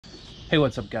Hey,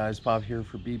 what's up guys? Bob here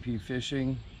for BP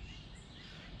Fishing.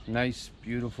 Nice,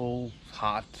 beautiful,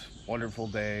 hot, wonderful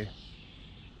day.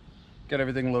 Got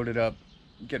everything loaded up,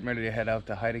 getting ready to head out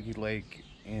to Heidecke Lake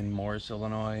in Morris,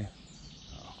 Illinois.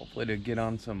 Hopefully to get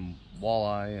on some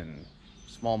walleye and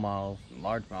smallmouth and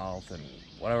largemouth and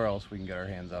whatever else we can get our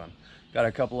hands on. Got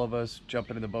a couple of us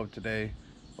jumping in the boat today,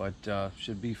 but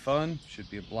should be fun, should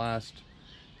be a blast.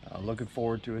 Looking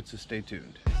forward to it, so stay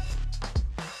tuned.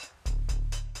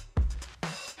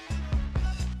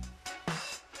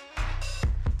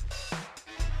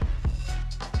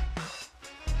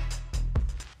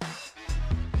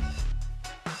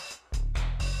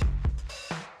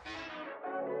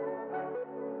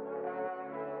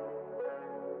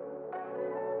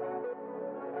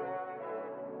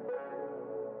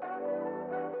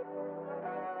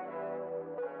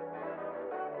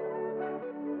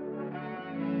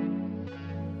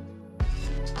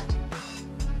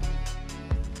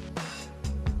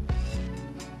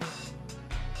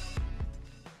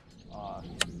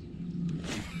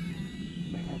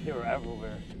 They were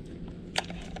everywhere.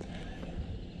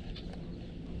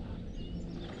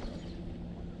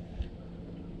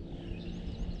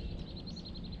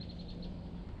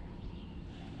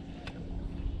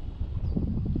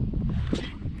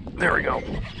 There we go.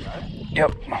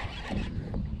 Yep. I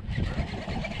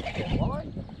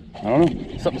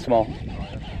don't know. Something small.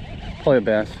 Probably a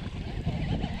bass.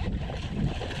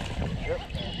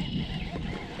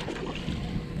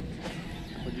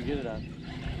 What'd you get it on?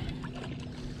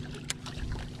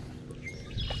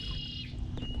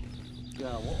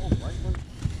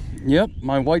 Yep,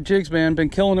 my white jigs, man, been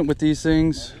killing it with these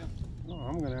things. Oh,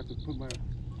 I'm gonna have to put my.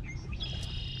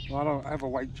 Well, I have a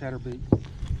white chatterbait.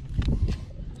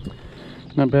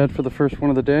 Not bad for the first one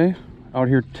of the day. Out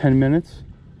here 10 minutes.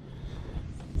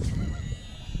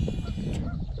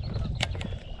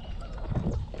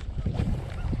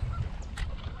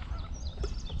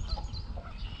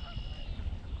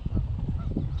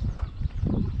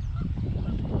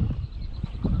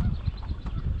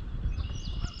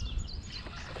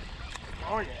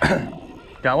 Oh yeah.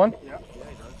 Got one? Yeah,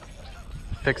 he does.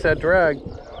 Fix that drag.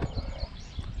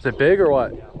 Is it big or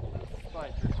what? Yeah.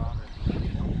 Probably 3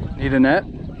 pounders. Need a net?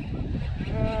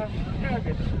 Yeah, I'll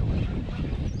get it.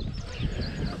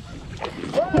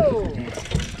 Whoa!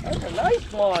 That's a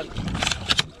nice one.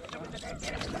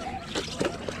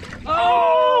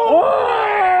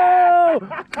 Oh!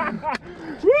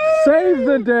 Save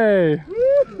the day!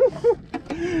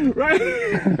 Right?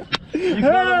 You caught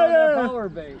him on that power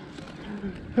bait.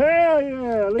 Hell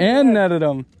yeah! Look And at that. netted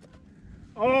them.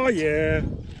 Oh yeah.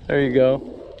 There you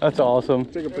go. That's awesome.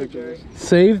 Take a picture.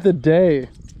 Save the day.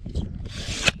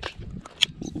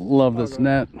 Love this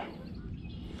net.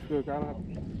 Look, I don't have.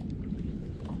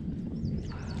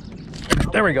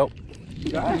 There we go.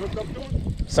 You got it hooked up to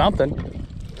it? Something.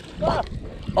 Ah.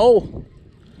 Oh!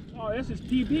 Oh, this is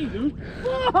TB, dude.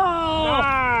 Oh,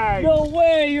 Nice. no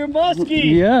way, you're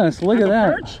muskie. Yes, look at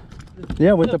that. Perch?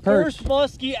 Yeah, with the perch. First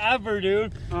muskie ever,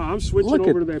 dude. I'm switching Look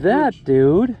over to at that that, perch.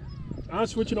 dude. I'm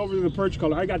switching over to the perch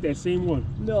color. I got that same one.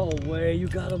 No way, you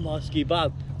got a muskie,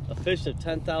 Bob. A fish of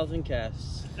 10,000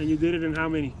 casts. And you did it in how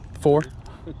many? 4.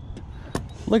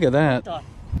 Look at that.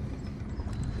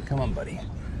 Come on, buddy.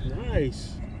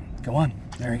 Nice. Come on.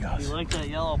 There he You goes. like that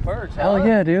yellow perch, Hell huh?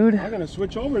 yeah, dude. I'm gonna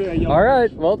switch over to that yellow. All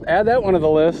right, well, add that one to the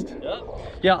list. Yep.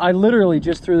 Yeah, I literally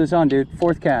just threw this on, dude.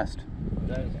 4th cast.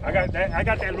 I got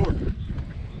that lure.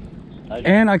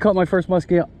 And I caught my first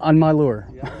muskie on my lure.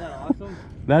 Yeah, isn't that awesome?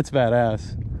 That's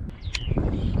badass.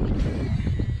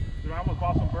 Dude, I almost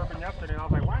bought some bourbon yesterday, and I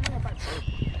was like, why am I gonna buy bourbon?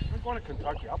 I'm going to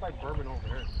Kentucky. I'll buy bourbon over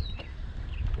there.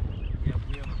 Yeah,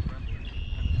 we have a friend in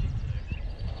Tennessee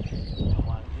today. I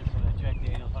want to get for that Jack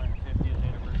Daniel's 150th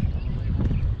anniversary on the label.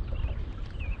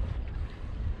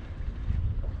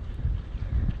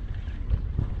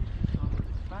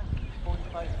 It's expensive. It's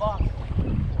 45 bucks.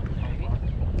 Maybe.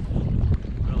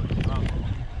 Really strong.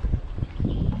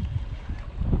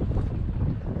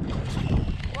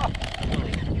 Wow.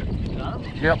 Really? You got him?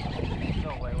 Yep.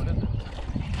 No way. What is it?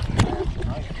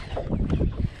 Nice.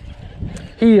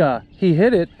 He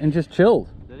hit it and just chilled.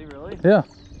 Did he really? Yeah.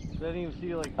 Didn't even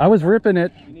see like. I was ripping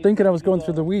it, You need thinking I was these, going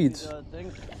through the these, weeds.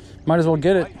 things. Might as well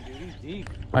get it. Fighting, dude. He's deep.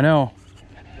 I know.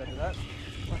 Got to that?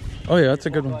 Oh yeah, that's a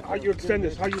good one. How you extend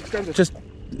this? How you extend this? Just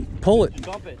pull it.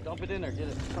 Dump it. Dump it in there. Get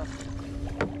it.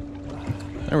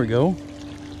 There we go.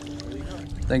 There you go.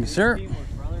 Thank you, sir. Teamwork,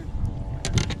 brothers.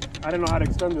 I didn't know how to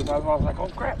extend this. I was like, oh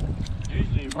crap.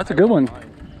 That's a good one.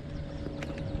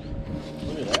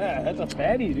 Look at that. That's a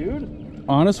fatty, dude.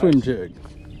 On a swim jig.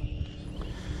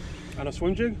 On a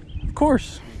swim jig? Of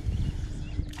course.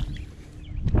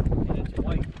 And it's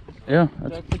white. Yeah,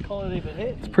 That's the color they've been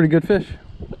hitting. it's a pretty good fish.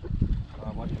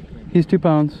 He's 2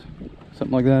 pounds,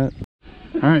 something like that.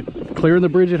 All right, clearing the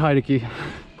bridge at Heidecke.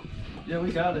 Yeah,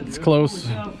 we got it. It's close.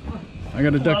 I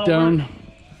got to duck down.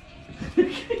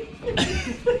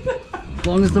 As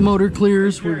long as the motor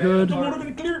clears, we're good. The motor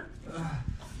gonna clear.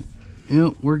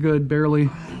 Yep, we're good, barely.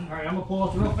 All right, I'm gonna pull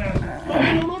off real fast.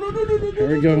 There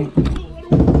we go.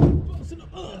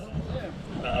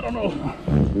 I don't know.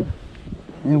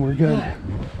 Yeah, we're good.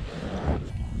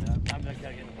 I'm not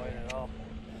gonna get the bite at all.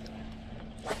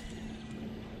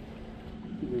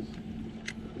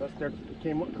 Unless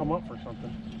they come up for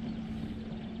something.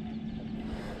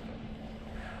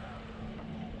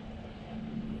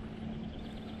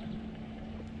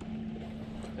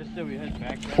 This still be heading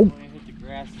back Oh. when you hit the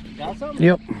grass. You got something?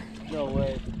 Yep. No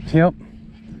way. Yep.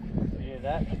 You hear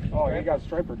that? Oh, he got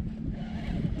striper.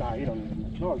 Nah, he don't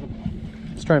even. No, it's a,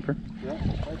 Striper. yeah,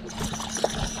 striper.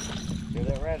 Hear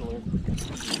that rattler?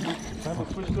 Time to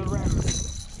switch to the rattler.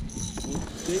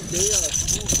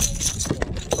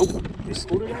 Oh.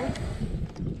 Scooter guy?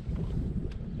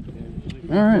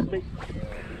 All right.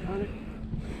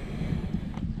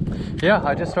 Yeah,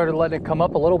 I just started letting it come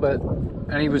up a little bit,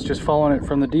 and he was just following it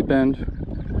from the deep end.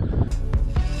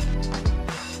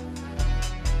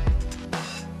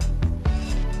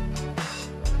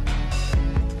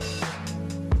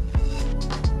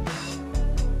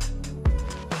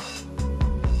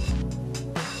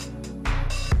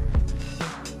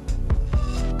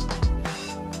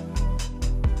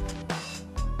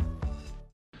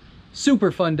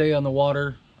 Super fun day on the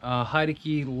water.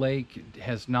 Heidecke Lake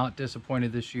has not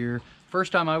disappointed this year.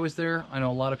 First time I was there, I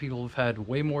know a lot of people have had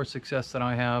way more success than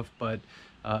I have, but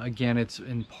again, it's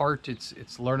in part,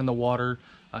 it's learning the water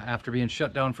after being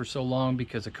shut down for so long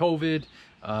because of COVID.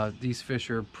 These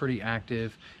fish are pretty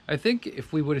active. I think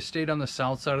if we would have stayed on the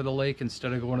south side of the lake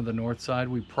instead of going to the north side,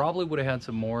 we probably would have had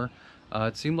some more.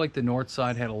 It seemed like the north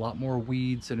side had a lot more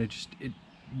weeds, and it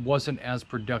wasn't as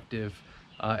productive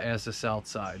as the south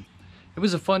side. It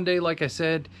was a fun day, like I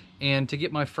said, and to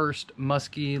get my first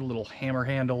muskie, little hammer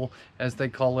handle, as they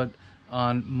call it,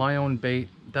 on my own bait,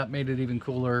 that made it even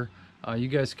cooler. You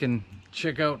guys can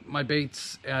check out my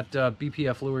baits at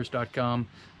bpflures.com,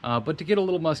 but to get a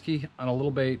little muskie on a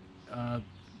little bait,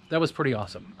 that was pretty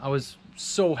awesome. I was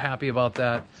so happy about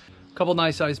that. A couple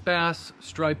nice sized bass,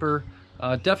 striper.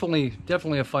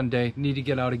 Definitely a fun day. Need to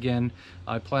get out again.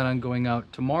 I plan on going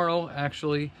out tomorrow,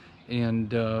 actually.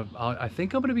 And I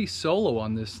think I'm going to be solo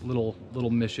on this little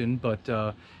mission,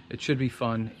 but it should be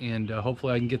fun, and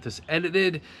hopefully I can get this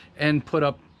edited and put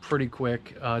up pretty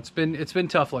quick. It's been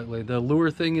tough lately. The lure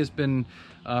thing has been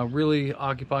really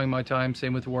occupying my time,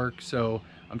 same with work, so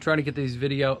I'm trying to get these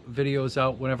videos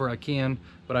out whenever I can,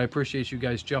 but I appreciate you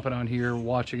guys jumping on here,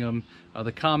 watching them,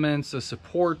 the comments, the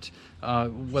support,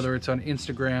 whether it's on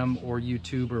Instagram or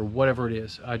YouTube or whatever it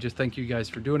is. I just thank you guys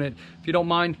for doing it. If you don't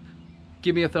mind,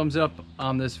 give me a thumbs up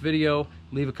on this video,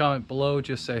 leave a comment below,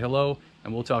 just say hello,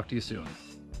 and we'll talk to you soon.